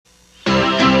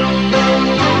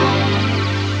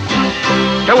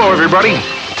Hello, everybody.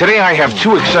 Today I have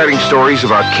two exciting stories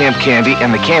about Camp Candy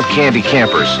and the Camp Candy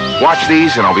campers. Watch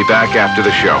these and I'll be back after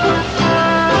the show.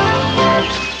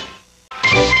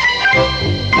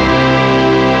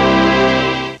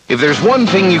 If there's one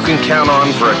thing you can count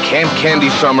on for a Camp Candy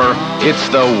summer, it's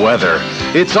the weather.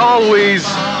 It's always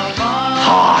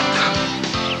hot.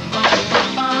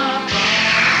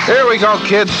 There we go,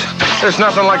 kids. There's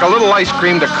nothing like a little ice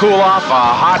cream to cool off a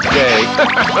hot day.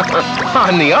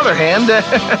 On the other hand,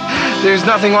 there's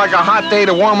nothing like a hot day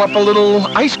to warm up a little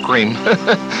ice cream. Aren't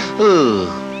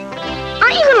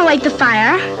you gonna light the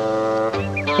fire?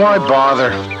 Why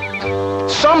bother?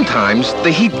 Sometimes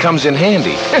the heat comes in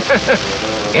handy.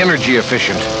 Energy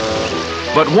efficient.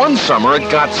 But one summer it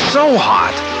got so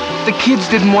hot, the kids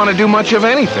didn't want to do much of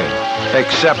anything,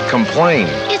 except complain.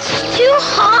 It's too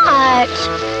hot.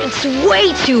 It's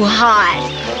way too hot.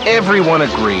 Everyone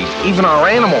agreed. Even our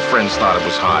animal friends thought it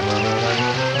was hot.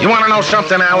 You want to know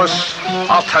something, Alice?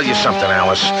 I'll tell you something,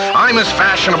 Alice. I'm as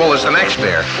fashionable as the next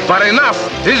bear, but enough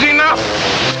is enough.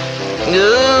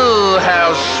 Ooh,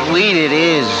 how sweet it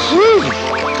is. Woo.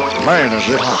 Man, is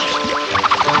it hot.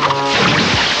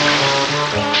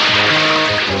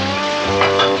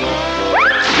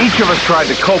 Each of us tried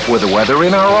to cope with the weather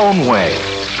in our own way.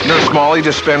 Nurse Molly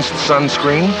dispensed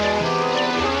sunscreen.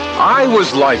 I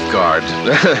was lifeguard.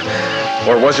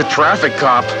 Or was it traffic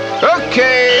cop?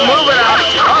 Okay, move it out.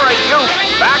 All right, you,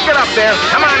 back it up there.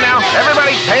 Come on now,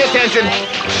 everybody, pay attention.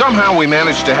 Somehow we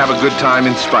managed to have a good time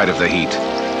in spite of the heat.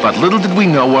 But little did we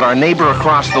know what our neighbor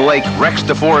across the lake, Rex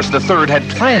DeForest III, had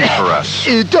planned for us.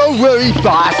 Don't worry,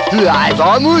 boss. I've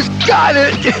almost got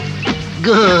it.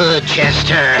 Good,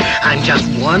 Chester. I'm just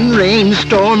one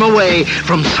rainstorm away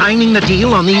from signing the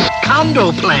deal on these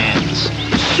condo plans.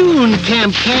 Soon,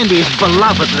 Camp Candy's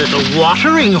beloved little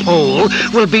watering hole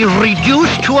will be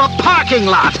reduced to a parking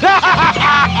lot.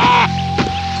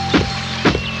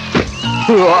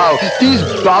 Wow, these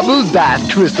bubble bath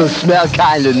crystals smell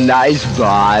kind of nice,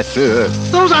 boss.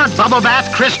 Those aren't bubble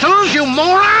bath crystals, you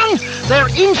moron! They're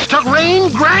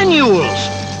Insta-Rain granules.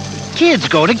 Kids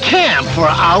go to camp for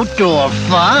outdoor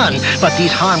fun, but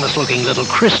these harmless-looking little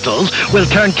crystals will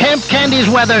turn Camp Candy's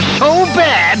weather so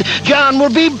bad, John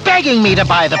will be begging me to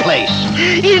buy the place.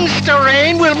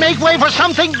 Insta-Rain will make way for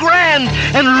something grand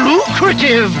and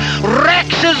lucrative.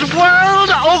 Rex's World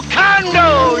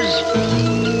Ocondos!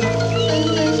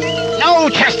 No,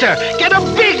 Chester, get a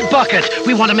big bucket.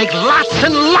 We want to make lots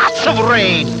and lots of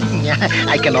rain.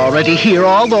 I can already hear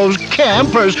all those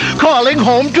campers calling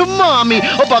home to Mommy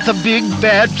about the big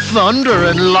bad thunder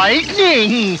and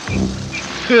lightning.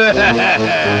 Yeah,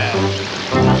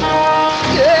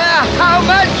 how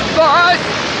much, boss?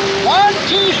 1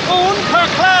 teaspoon per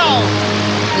cloud.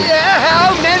 Yeah,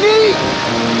 how many?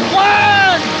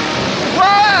 1!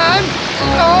 1?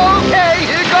 Okay,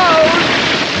 here goes.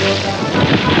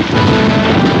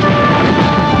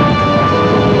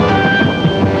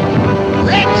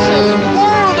 Rex's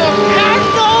World of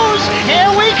Condos,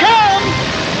 here we come!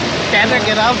 Better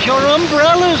get out your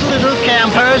umbrellas, little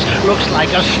campers. Looks like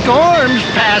a storm's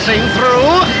passing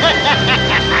through.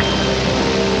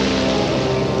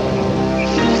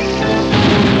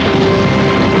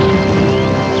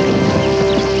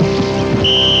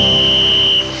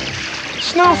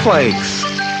 Snowflakes.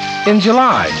 In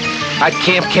July. At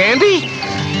Camp Candy?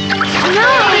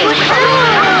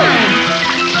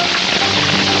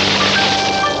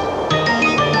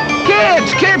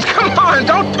 Kids, come on,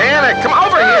 don't panic. Come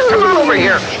over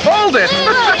here. Hold it.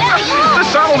 The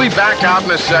sun will be back out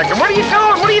in a second. What are you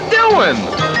doing? What are you doing?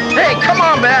 Hey, come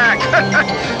on back.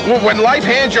 When life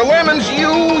hands you lemons,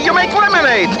 you make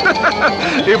lemonade.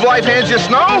 If life hands you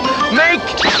snow, make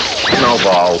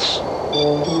snowballs.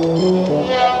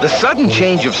 The sudden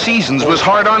change of seasons was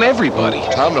hard on everybody.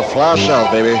 Time to fly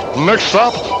south, baby. Next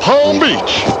stop, Palm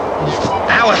Beach.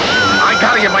 Alice, I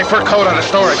gotta get my fur coat out of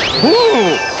storage.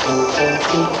 Ooh.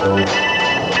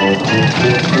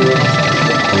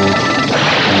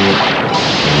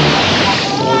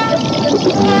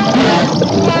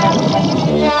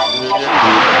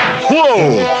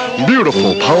 Whoa,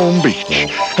 beautiful Palm Beach.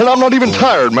 And I'm not even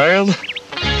tired, man.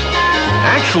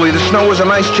 Actually, the snow was a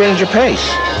nice change of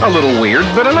pace. A little weird,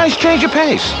 but a nice change of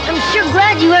pace. I'm sure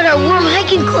glad you had our warm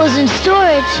hiking clothes in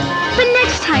storage. But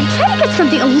next time, try to get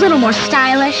something a little more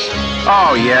stylish.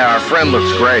 Oh, yeah, our friend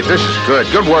looks great. This is good.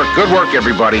 Good work,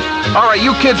 everybody. All right,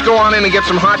 you kids go on in and get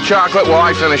some hot chocolate while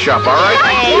I finish up, all right?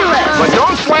 But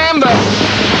don't slam the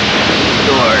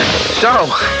door. So,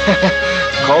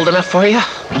 cold enough for you?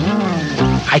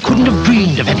 I couldn't have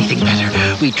dreamed of anything better.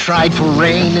 We tried for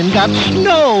rain and got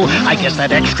snow. I guess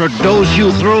that extra dose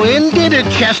you threw in did it,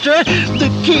 Chester. The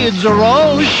kids are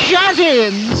all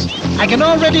shut-ins. I can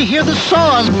already hear the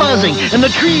saws buzzing and the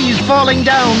trees falling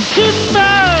down.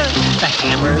 Timber! The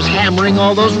hammers hammering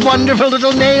all those wonderful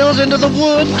little nails into the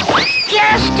wood.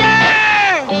 Chester!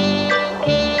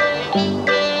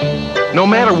 No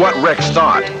matter what Rex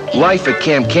thought, life at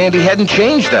Camp Candy hadn't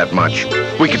changed that much.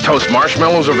 We could toast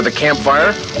marshmallows over the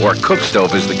campfire, or a cook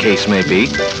stove as the case may be.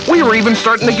 We were even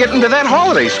starting to get into that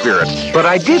holiday spirit. But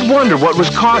I did wonder what was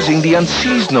causing the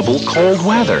unseasonable cold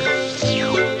weather.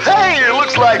 Hey, it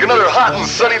looks like another hot and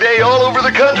sunny day all over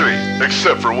the country,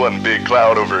 except for one big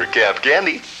cloud over at Camp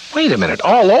Candy. Wait a minute,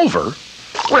 all over?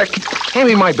 Rick, hand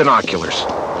me my binoculars.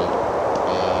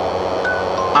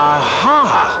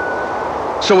 Aha!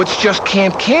 So it's just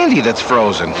Camp Candy that's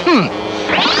frozen.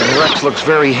 And Rex looks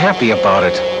very happy about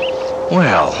it.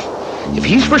 Well, if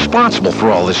he's responsible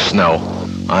for all this snow,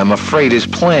 I'm afraid his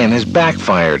plan has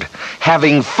backfired.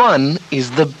 Having fun is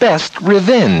the best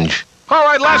revenge. All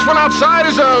right, last one outside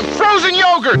is a frozen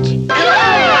yogurt.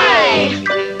 Hooray!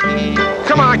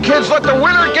 Come on, kids, let the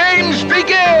Winter Games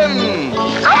begin!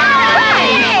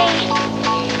 Hooray!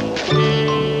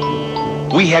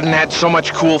 We hadn't had so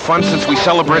much cool fun since we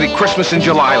celebrated Christmas in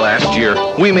July last year.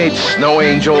 We made snow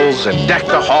angels and decked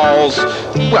the halls.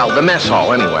 Well, the mess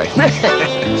hall, anyway.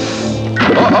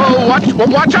 Uh-oh,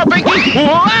 watch out, Pinky!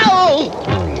 Whoa!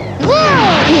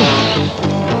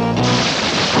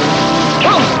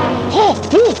 Oh,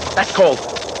 that's cold.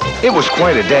 It was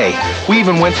quite a day. We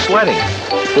even went sledding.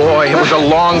 Boy, it was a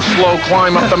long, slow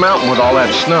climb up the mountain with all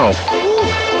that snow.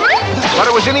 But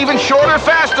it was an even shorter,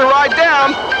 faster ride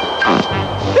down.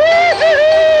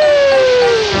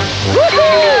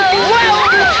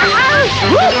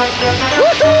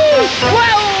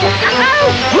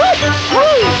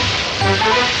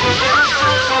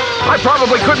 I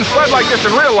probably couldn't sled like this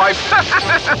in real life.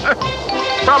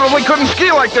 Probably couldn't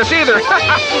ski like this either.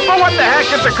 But what the heck,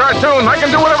 it's a cartoon. I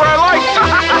can do whatever I like.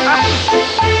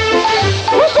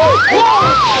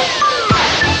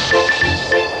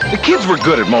 The kids were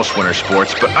good at most winter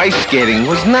sports, but ice skating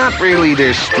was not really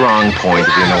their strong point,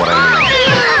 if you know what I mean.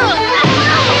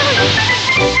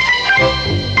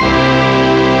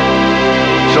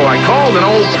 So I called an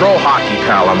old pro hockey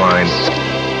pal of mine.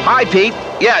 Hi, Pete.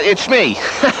 Yeah, it's me.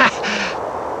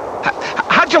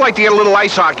 How'd you like to get a little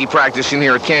ice hockey practice in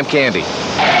here at Camp Candy?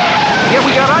 Yeah,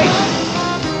 we got ice.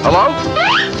 Hello?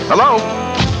 Hello?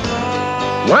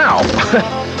 Wow.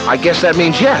 I guess that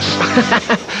means yes.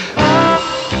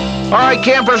 All right,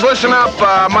 campers, listen up.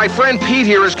 My friend Pete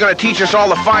here is going to teach us all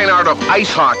the fine art of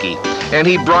ice hockey. And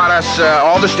he brought us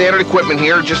all the standard equipment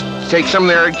here. Just take some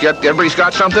there. Everybody's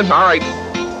got something? All right.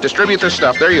 Distribute this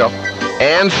stuff. There you go.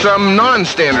 And some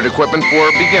non-standard equipment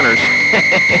for beginners.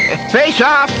 Face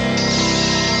off!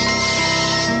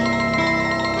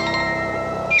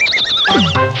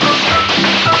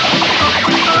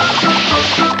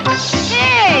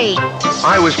 Hey!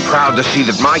 I was proud to see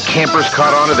that my campers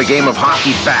caught on to the game of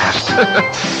hockey fast.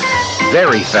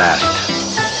 Very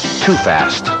fast. Too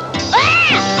fast.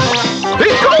 He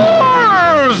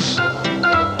scores!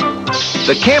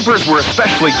 The campers were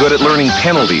especially good at learning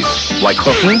penalties, like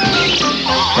hooking,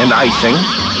 and icing,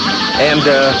 and,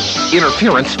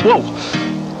 interference. Whoa.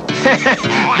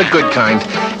 The good kind.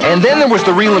 And then there was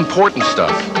the real important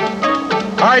stuff.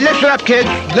 All right, listen up, kids.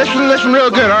 Listen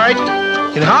real good, all right?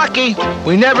 In hockey,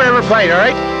 we never ever played, all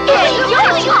right?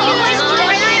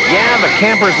 Yeah, the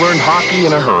campers learned hockey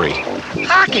in a hurry.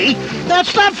 Hockey?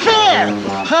 That's not fair.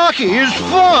 Hockey is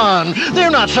fun.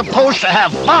 They're not supposed to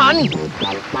have fun.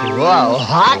 Wow,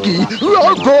 hockey?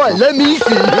 Oh boy, let me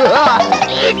see.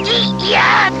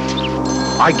 Idiot!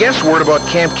 I guess word about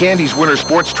Camp Candy's winter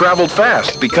sports traveled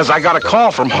fast because I got a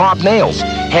call from Hob Nails,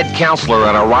 head counselor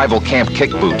at our rival Camp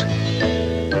Kickboot.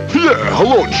 Yeah,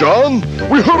 hello, John.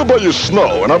 We heard about your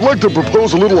snow, and I'd like to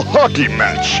propose a little hockey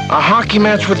match. A hockey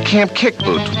match with Camp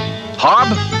Kickboot.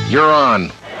 Hob, you're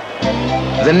on.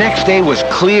 The next day was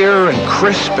clear and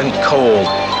crisp and cold.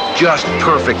 Just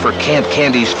perfect for Camp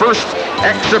Candy's first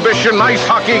exhibition ice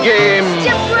hockey game.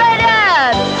 Step right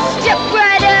up! Step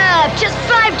right up! Just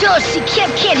 $5 to see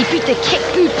Camp Candy beat the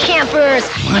Kickboot campers.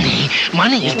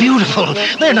 Money is beautiful.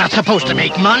 They're not supposed to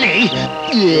make money.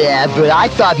 Yeah, but I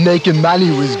thought making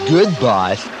money was good,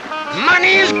 boss.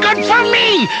 Money is good for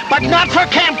me, but not for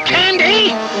Camp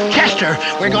Candy. Chester,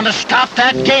 we're going to stop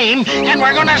that game, and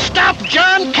we're going to stop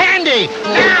John Candy.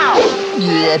 Now!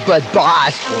 Yeah, but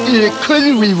boss,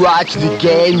 couldn't we watch the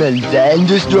game and then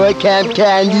destroy Camp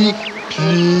Candy?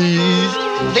 Please?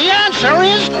 The answer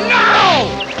is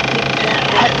no!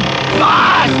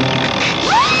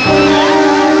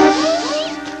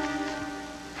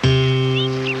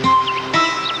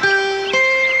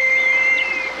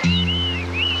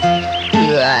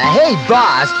 Hey,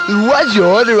 boss, what'd you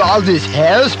order all this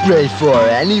hairspray for,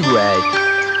 anyway?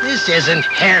 This isn't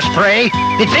hairspray.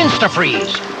 It's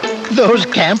Instafreeze. Those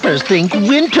campers think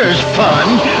winter's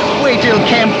fun. Wait till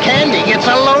Camp Candy gets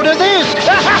a load of this.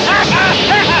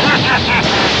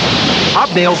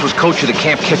 Hobnails was coach of the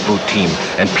Camp Kit Boot team,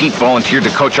 and Pete volunteered to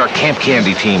coach our Camp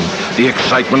Candy team. The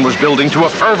excitement was building to a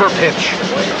fervor pitch.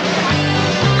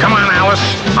 Come on, Alice.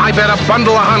 I bet a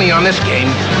bundle of honey on this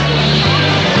game.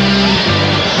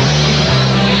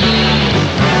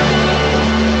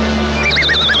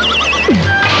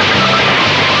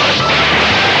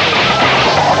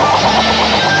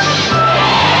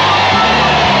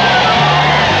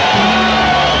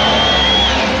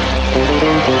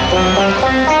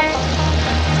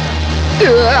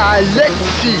 Let's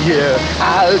see here.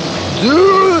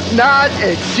 Do not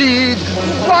exceed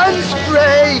 1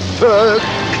 spray per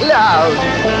cloud.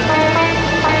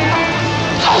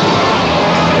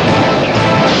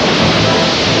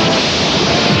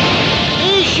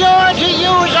 Be sure to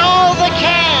use all the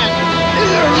cans.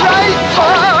 Right,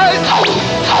 boss.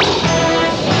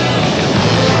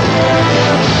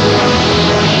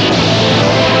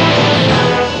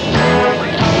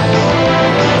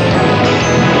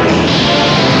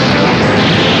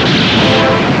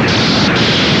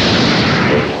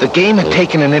 The game had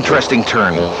taken an interesting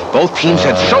turn. Both teams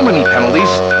had so many penalties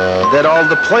that all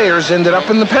the players ended up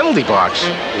in the penalty box.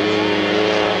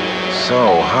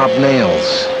 So,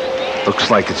 Hobnails, looks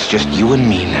like it's just you and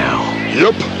me now.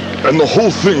 Yep, and the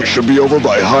whole thing should be over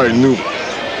by high noon.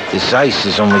 This ice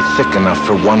is only thick enough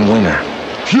for one winner.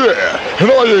 Yeah,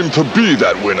 and I aim to be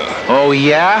that winner. Oh,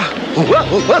 yeah?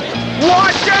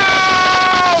 Watch out!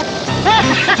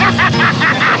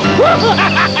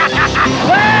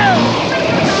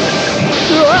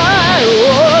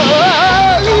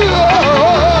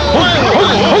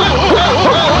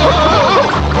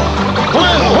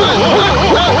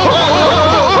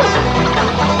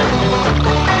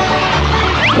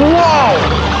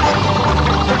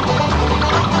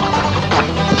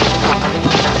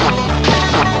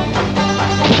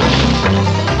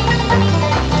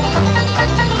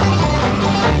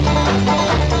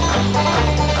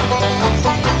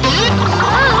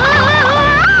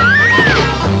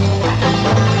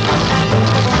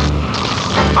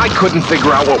 I couldn't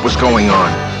figure out what was going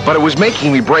on, but it was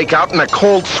making me break out in a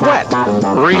cold sweat.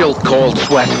 Real cold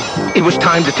sweat. It was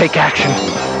time to take action.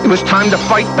 It was time to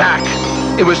fight back.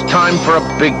 It was time for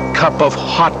a big cup of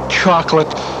hot chocolate.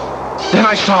 Then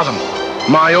I saw them.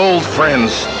 My old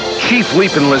friends, Chief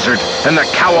Leapin' Lizard and the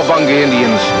Cowabunga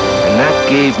Indians. And that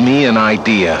gave me an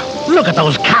idea. Look at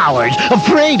those cowards,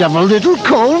 afraid of a little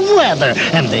cold weather,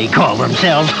 and they call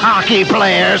themselves hockey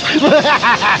players.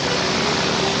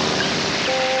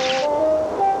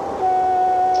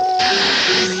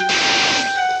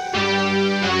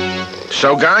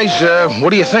 So, guys,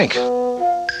 what do you think?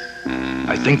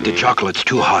 I think the chocolate's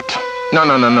too hot. No.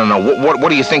 What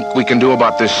do you think we can do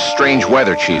about this strange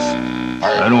weather, Chief?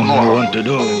 I don't know what to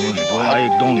do. I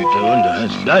don't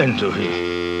understand to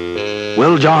him.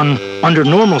 Well, John, under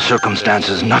normal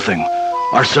circumstances, nothing.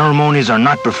 Our ceremonies are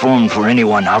not performed for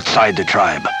anyone outside the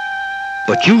tribe.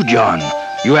 But you, John,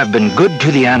 you have been good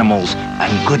to the animals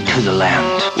and good to the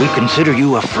land. We consider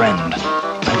you a friend.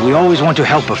 And we always want to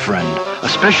help a friend,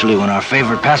 especially when our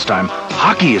favorite pastime,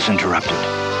 hockey, is interrupted.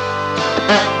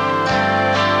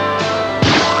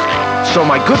 So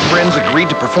my good friends agreed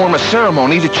to perform a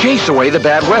ceremony to chase away the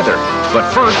bad weather. But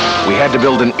first, we had to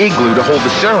build an igloo to hold the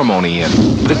ceremony in.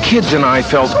 The kids and I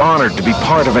felt honored to be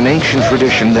part of an ancient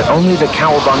tradition that only the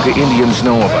Cowabunga Indians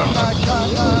know about.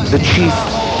 The chief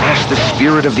asked the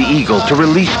spirit of the eagle to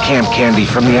release Camp Candy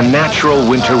from the unnatural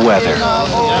winter weather.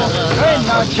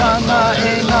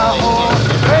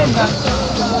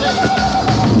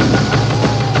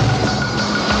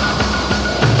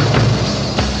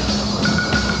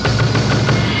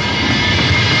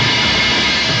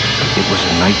 It was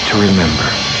a night to remember.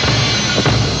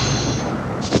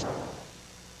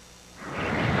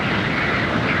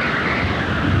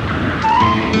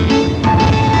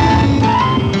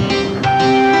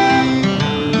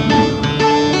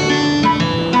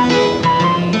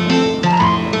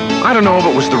 I don't know if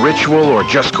it was the ritual or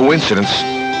just coincidence,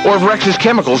 or if Rex's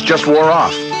chemicals just wore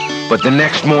off. But the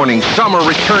next morning, summer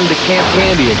returned to Camp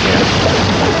Candy again.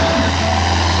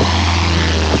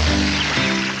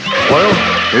 Well,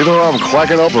 either I'm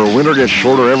clacking up or winter gets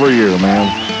shorter every year,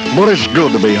 man. But it's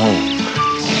good to be home.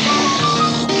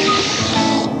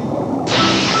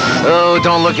 Oh,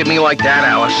 don't look at me like that,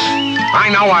 Alice. I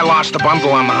know I lost the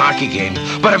bundle on the hockey game,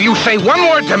 but if you say one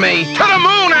word to me, to the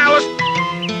moon, Alice!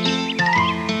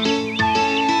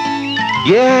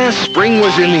 Yeah, spring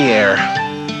was in the air.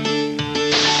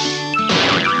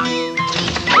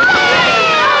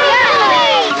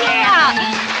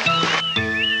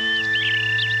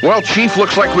 Well, Chief,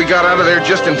 looks like we got out of there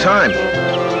just in time.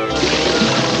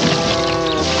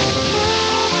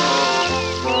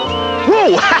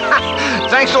 Whoa!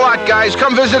 Thanks a lot, guys.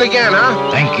 Come visit again,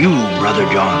 huh? Thank you, Brother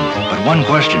John. But one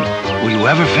question. Will you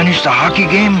ever finish the hockey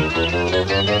game?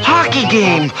 Hockey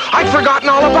game! I'd forgotten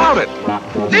all about it.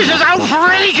 This is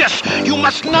outrageous! You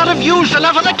must not have used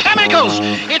enough of the chemicals!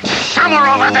 It's summer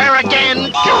over there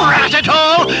again! Drat it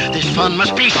all! This fun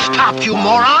must be stopped, you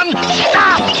moron!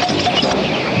 Stopped!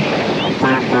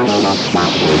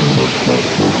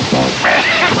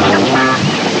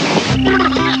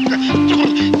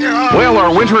 Well,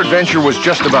 our winter adventure was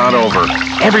just about over.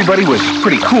 Everybody was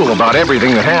pretty cool about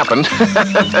everything that happened.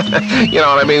 You know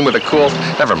what I mean with the cool?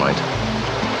 Never mind.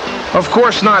 Of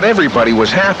course, not everybody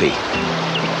was happy.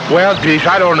 Well, geez,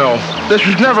 I don't know. This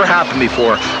has never happened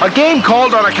before. A game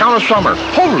called on account of summer.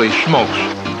 Holy smokes.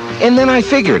 And then I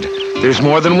figured, there's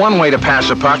more than one way to pass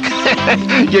a puck.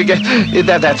 You get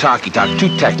that's hockey talk.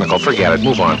 Too technical. Forget it.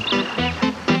 Move on.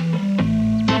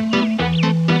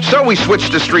 So we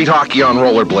switched to street hockey on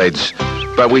rollerblades.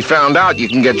 But we found out you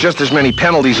can get just as many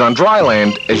penalties on dry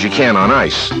land as you can on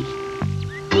ice.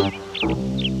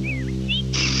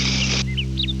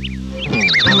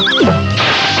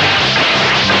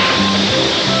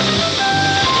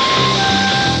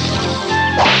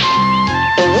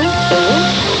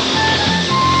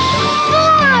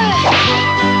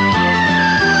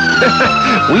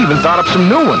 We even thought up some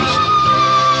new ones.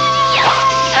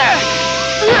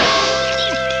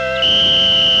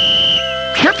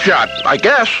 Chip shot, I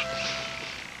guess.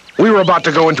 We were about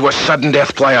to go into a sudden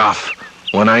death playoff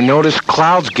when I noticed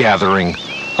clouds gathering.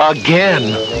 Again.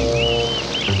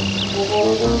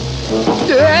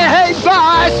 Hey,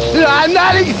 boss! I'm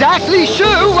not exactly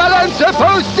sure what I'm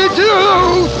supposed to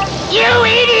do! You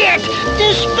idiot!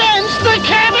 Dispense the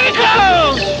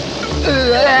chemicals!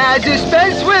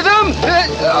 Dispense with them?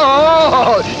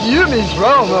 Oh, you mean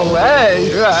throw them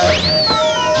away.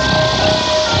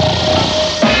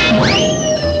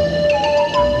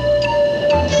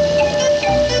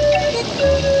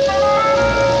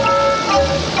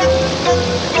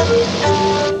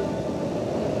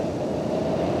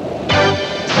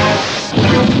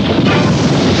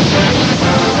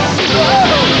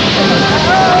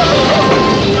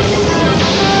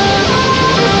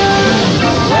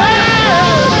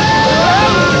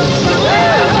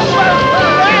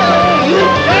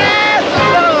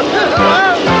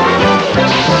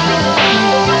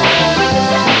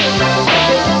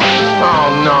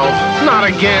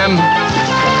 Again.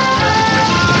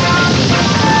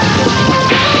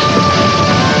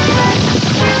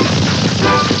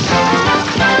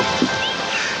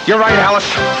 You're right, Alice.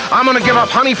 I'm gonna give up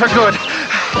honey for good.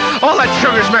 All that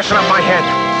sugar's messing up my head.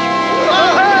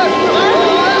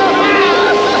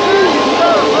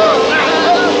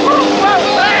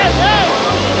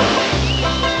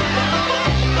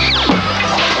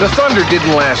 The thunder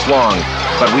didn't last long,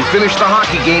 but we finished the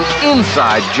hockey game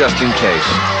inside just in case.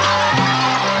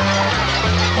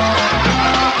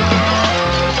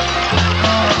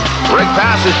 Rick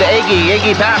passes to Iggy.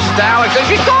 Iggy passes to Alex, and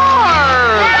she scores!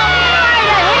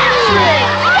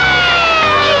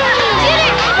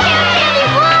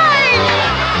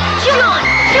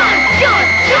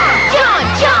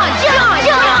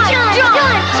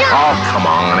 Oh, come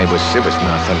on. It was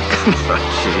nothing. Come on,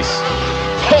 jeez.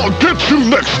 I'll get you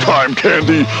next time,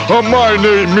 Candy. My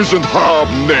name isn't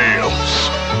Hobnails.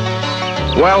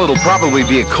 Well, it'll probably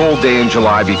be a cold day in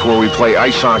July before we play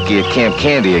ice hockey at Camp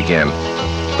Candy again.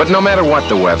 But no matter what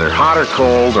the weather, hot or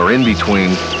cold or in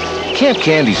between, Camp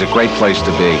Candy's a great place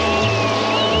to be.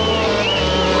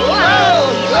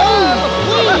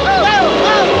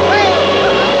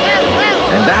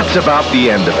 And that's about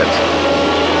the end of it.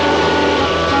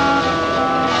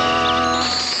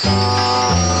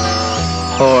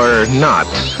 Or not.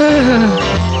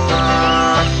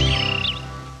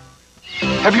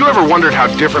 Have you ever wondered how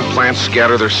different plants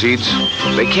scatter their seeds?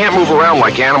 They can't move around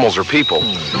like animals or people.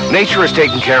 Nature has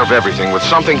taken care of everything with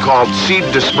something called seed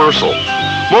dispersal.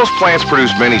 Most plants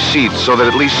produce many seeds so that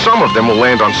at least some of them will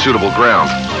land on suitable ground.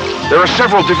 There are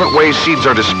several different ways seeds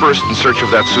are dispersed in search of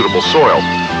that suitable soil.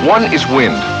 One is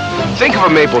wind. Think of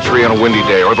a maple tree on a windy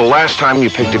day or the last time you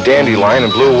picked a dandelion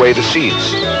and blew away the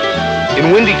seeds.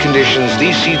 In windy conditions,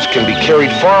 these seeds can be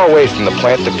carried far away from the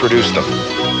plant that produced them.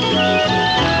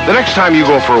 The next time you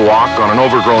go for a walk on an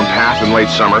overgrown path in late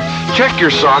summer, check your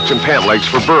socks and pant legs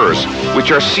for burrs,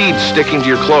 which are seeds sticking to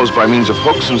your clothes by means of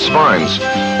hooks and spines.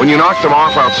 When you knock them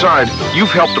off outside,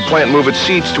 you've helped the plant move its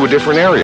seeds to a different area.